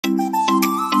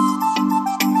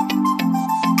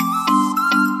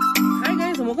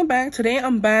Today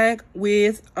I'm back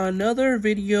with another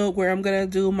video where I'm gonna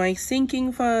do my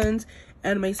sinking funds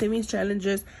and my savings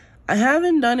challenges. I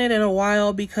haven't done it in a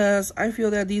while because I feel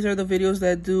that these are the videos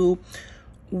that do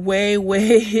way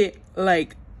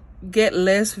like get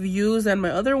less views than my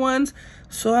other ones.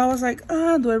 So I was like,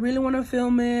 do I really want to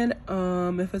film it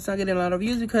if it's not getting a lot of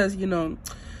views? Because, you know,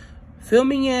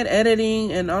 filming it,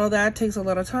 editing, and all that takes a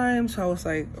lot of time. So I was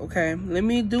like, okay, let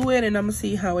me do it and I'm gonna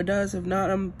see how it does. If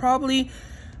not, I'm probably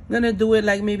gonna do it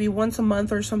like maybe once a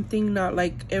month or something, not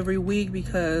like every week,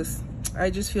 because I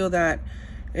just feel that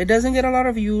it doesn't get a lot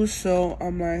of views. So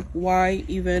I'm like, why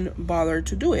even bother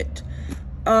to do it?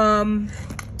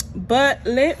 But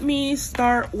let me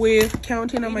start with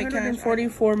counting on my cash. 40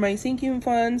 for my sinking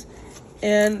funds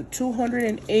and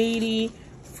 280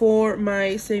 for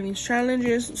my savings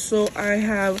challenges. So I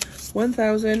have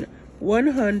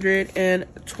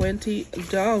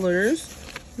 $1,120.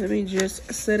 Let me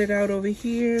just set it out over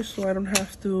here so I don't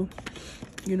have to,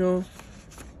 you know,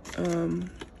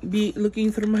 be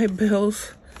looking through my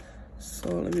bills. So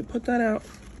let me put that out.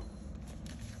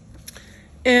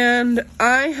 And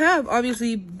I have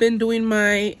obviously been doing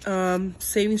my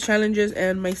savings challenges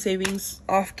and my savings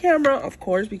off camera, of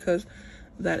course, because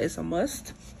that is a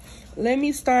must. Let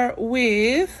me start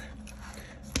with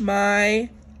my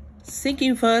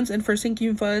sinking funds. And for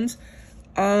sinking funds,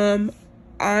 I'm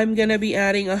gonna be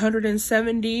adding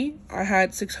 170. I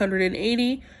had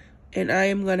 680 and I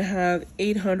am gonna have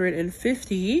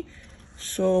 850.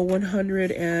 So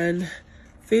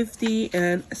 150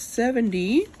 and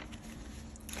 70.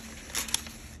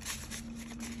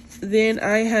 Then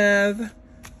I have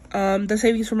the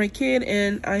savings for my kid,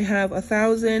 and I have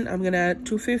 1,000. I'm gonna add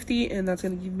 250, and that's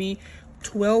gonna give me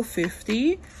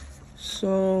 1,250.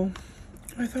 So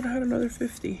I thought I had another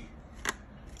 50.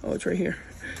 Oh, it's right here.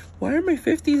 Why are my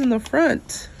 50s in the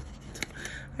front?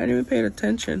 I didn't even pay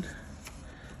attention.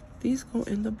 These go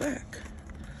in the back.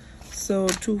 So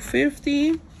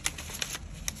 250.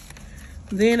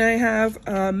 Then I have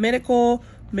medical.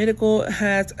 Medical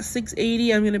has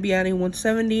 680. I'm going to be adding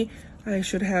 170. I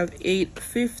should have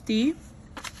 850.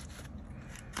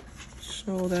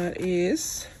 So that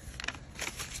is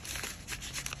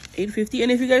 850.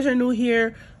 And if you guys are new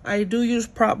here, I do use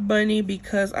prop money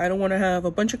because I don't want to have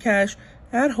a bunch of cash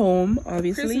at home,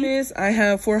 obviously. Christmas, I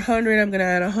have 400. I'm going to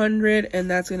add 100,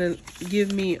 and that's going to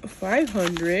give me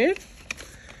 500.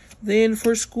 Then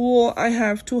for school, I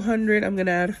have 200. I'm going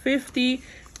to add 50,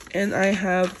 and I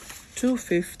have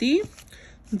 250.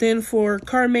 Then for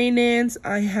car maintenance,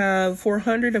 I have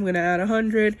 400. I'm gonna add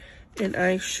 100, and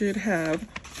I should have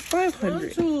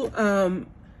 500.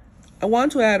 I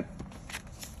want to add,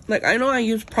 like, I know I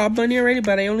use prop money already,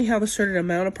 but I only have a certain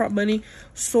amount of prop money,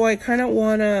 so I kind of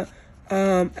want to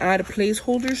add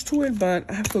placeholders to it, but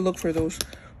I have to look for those.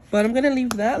 But I'm gonna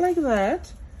leave that like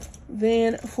that.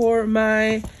 Then for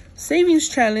my savings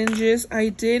challenges, I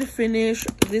did finish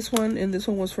this one, and this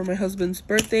one was for my husband's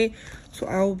birthday, so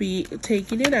I'll be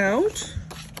taking it out.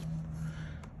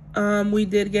 We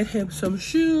did get him some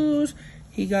shoes,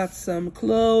 he got some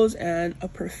clothes and a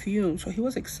perfume, so he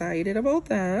was excited about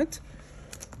that.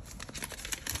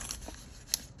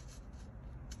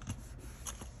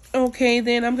 Okay,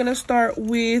 then I'm gonna start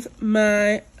with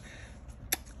my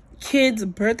kids'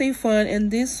 birthday fund, and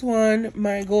this one,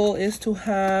 my goal is to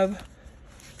have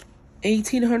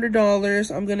 $1,800.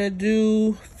 I'm gonna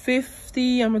do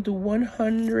 50. I'm gonna do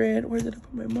 100. Where did I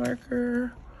put my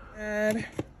marker? Add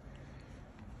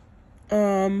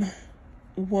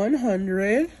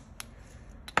 100.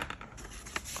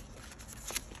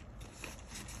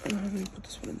 Let me put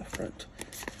this one in the front.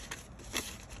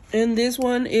 And this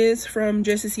one is from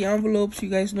Jessyceeenvelopes. You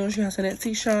guys know she has an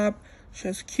Etsy shop. She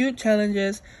has cute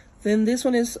challenges. Then this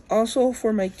one is also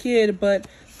for my kid, but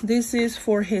this is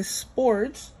for his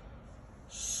sports.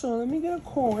 So let me get a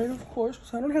coin, of course,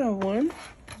 because I don't have one.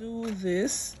 Do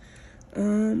this.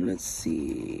 Let's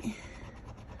see.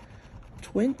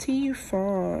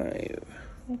 25.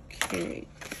 Okay.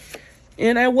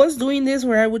 And I was doing this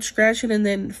where I would scratch it and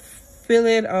then fill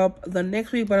it up the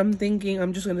next week, but I'm thinking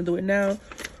I'm just gonna do it now.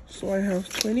 So I have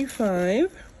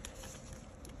 25.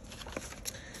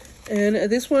 And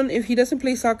this one, if he doesn't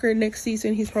play soccer next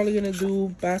season, he's probably gonna do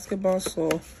basketball,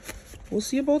 so we'll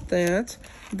see about that.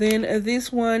 Then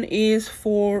this one is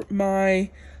for my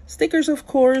stickers, of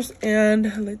course,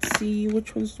 and let's see,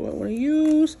 which ones do I want to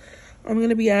use? I'm going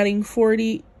to be adding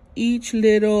 40. Each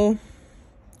little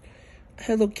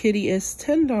Hello Kitty is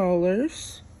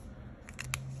 $10.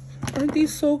 Aren't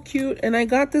these so cute? And I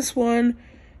got this one.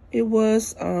 It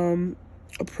was a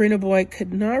printable. I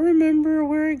could not remember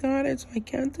where I got it, so I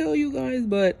can't tell you guys,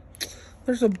 but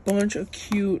there's a bunch of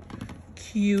cute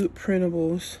cute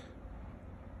printables.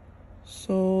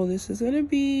 So this is gonna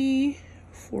be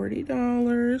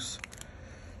 $40.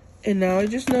 And now I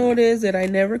just noticed that I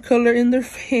never color in their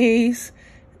face,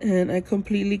 and I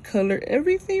completely color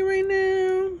everything right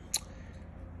now.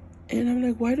 And I'm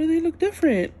like, why do they look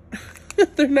different?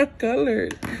 They're not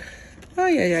colored.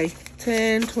 Ay, ay, ay.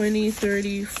 10, 20,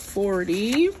 30,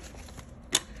 40.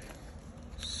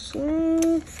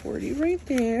 So 40 right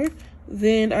there.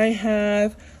 Then I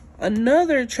have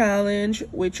another challenge,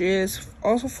 which is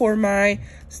also for my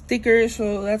stickers.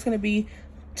 So that's going to be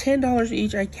 $10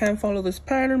 each. I can't follow this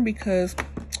pattern because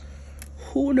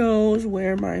who knows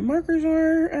where my markers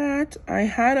are at. I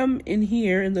had them in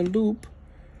here in the loop,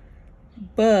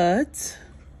 but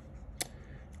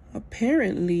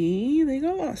apparently they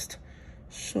got lost.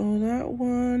 So that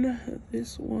one,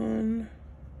 this one,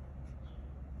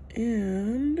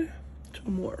 and two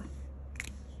more.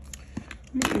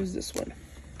 Let me use this one.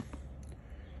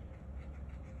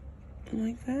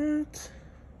 Like that.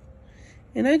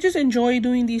 And I just enjoy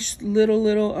doing these little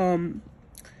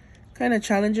kind of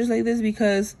challenges like this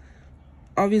because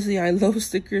obviously I love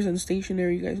stickers and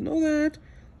stationery, you guys know that.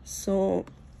 So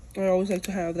I always like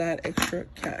to have that extra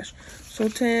cash. So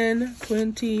 10,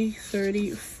 20,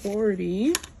 30,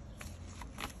 40.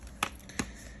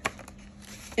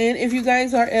 And if you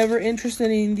guys are ever interested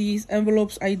in these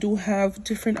envelopes, I do have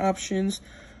different options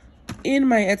in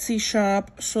my Etsy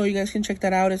shop, so you guys can check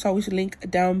that out. It's always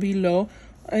linked down below.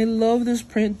 I love this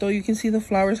print though. You can see the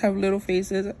flowers have little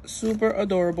faces, super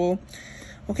adorable.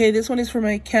 Okay, this one is for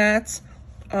my cats,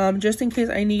 just in case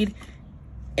I need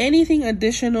anything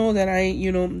additional that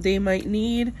they might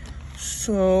need.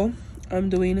 So I'm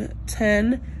doing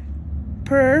 10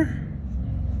 per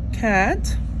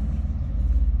cat.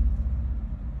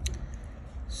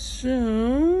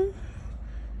 So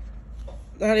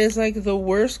that is like the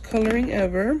worst coloring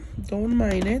ever. Don't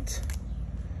mind it.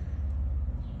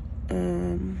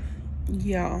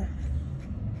 Yeah.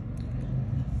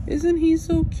 Isn't he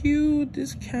so cute,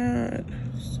 this cat?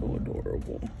 So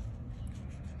adorable.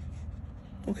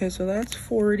 Okay, so that's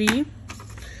 40.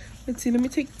 Let's see, let me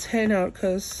take 10 out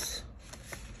because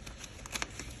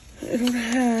I don't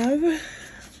have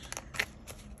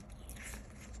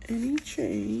any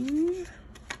change.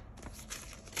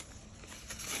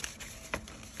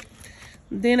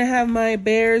 Then I have my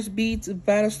Bears Beats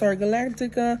Battlestar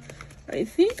Galactica. I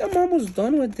think I'm almost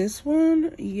done with this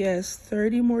one. Yes,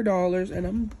 $30 more and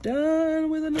I'm done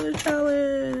with another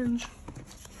challenge.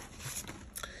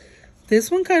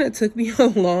 This one kind of took me a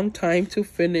long time to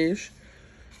finish,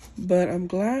 but I'm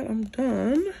glad I'm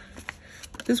done.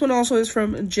 This one also is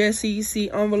from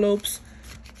Jessyceeenvelopes.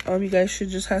 You guys should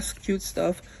just have cute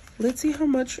stuff. Let's see how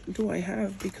much do I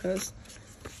have because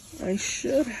I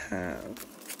should have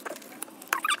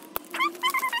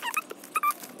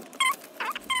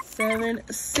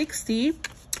 $7.60,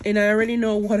 and I already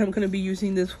know what I'm going to be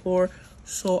using this for,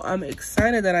 so I'm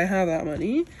excited that I have that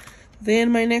money.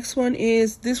 Then my next one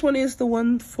is, this one is the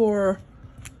one for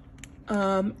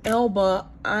Elba.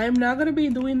 I'm not going to be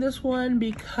doing this one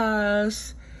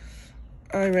because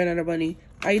I ran out of money.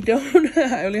 I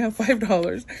only have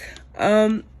 $5.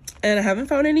 And I haven't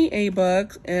found any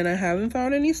A-Bucks, and I haven't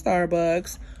found any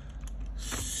Starbucks.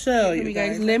 So you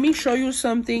guys, let me show you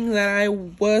something that I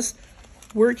was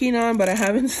working on, but I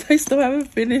still haven't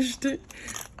finished it.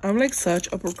 I'm like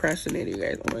such a procrastinator, you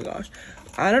guys. Oh my gosh.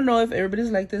 I don't know if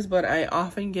everybody's like this, but I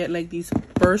often get like these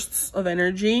bursts of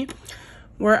energy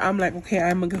where I'm like, okay,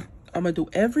 I'm gonna do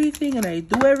everything, and I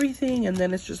do everything, and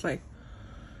then it's just like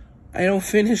I don't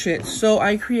finish it. So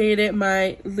I created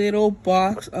my little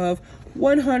box of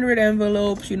 100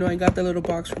 envelopes. I got the little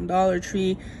box from Dollar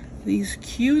Tree. These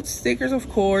cute stickers, of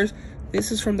course.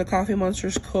 This is from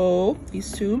TheCoffeeMonsterzCo,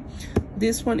 these two.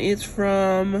 This one is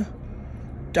from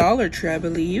Dollar Tree, I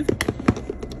believe.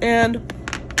 And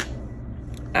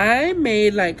I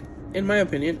made, like, in my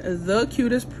opinion, the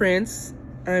cutest prints.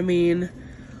 I mean,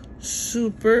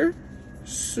 super,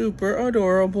 super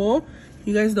adorable.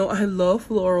 You guys know I love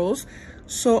florals.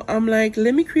 So I'm like,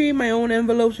 let me create my own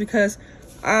envelopes because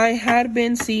I had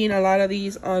been seeing a lot of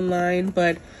these online,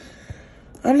 but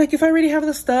I'm like, if I already have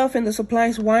the stuff and the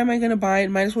supplies, why am I gonna buy it?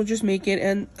 Might as well just make it.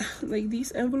 And like,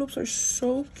 these envelopes are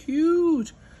so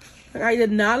cute. Like, I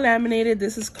did not laminate it.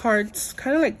 This is kind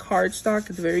of like cardstock.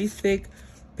 It's very thick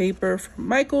paper from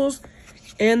Michaels.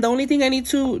 And the only thing I need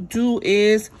to do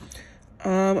is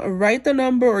write the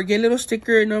number or get little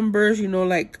sticker numbers,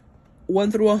 like 1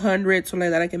 through 100, so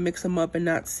like that I can mix them up and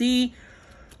not see.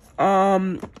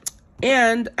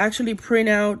 And actually print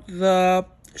out the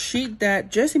sheet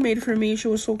that Jessie made for me. She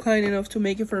was so kind enough to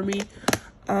make it for me.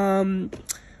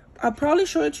 I'll probably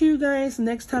show it to you guys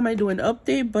next time I do an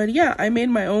update. But yeah, I made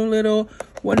my own little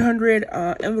 100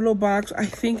 envelope box. I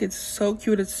think it's so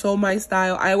cute. It's so my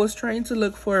style. I was trying to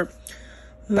look for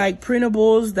like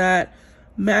printables that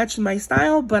matched my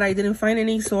style, but I didn't find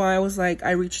any. So I was like,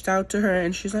 I reached out to her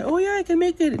and she's like, oh yeah, I can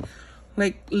make it.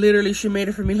 Like literally she made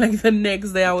it for me like the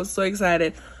next day. I was so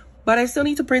excited, but I still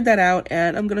need to print that out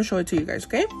and I'm gonna show it to you guys.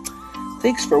 Okay,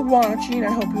 thanks for watching.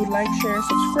 I hope you like, share,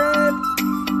 subscribe,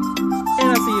 and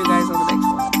I'll see you guys on the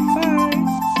next one.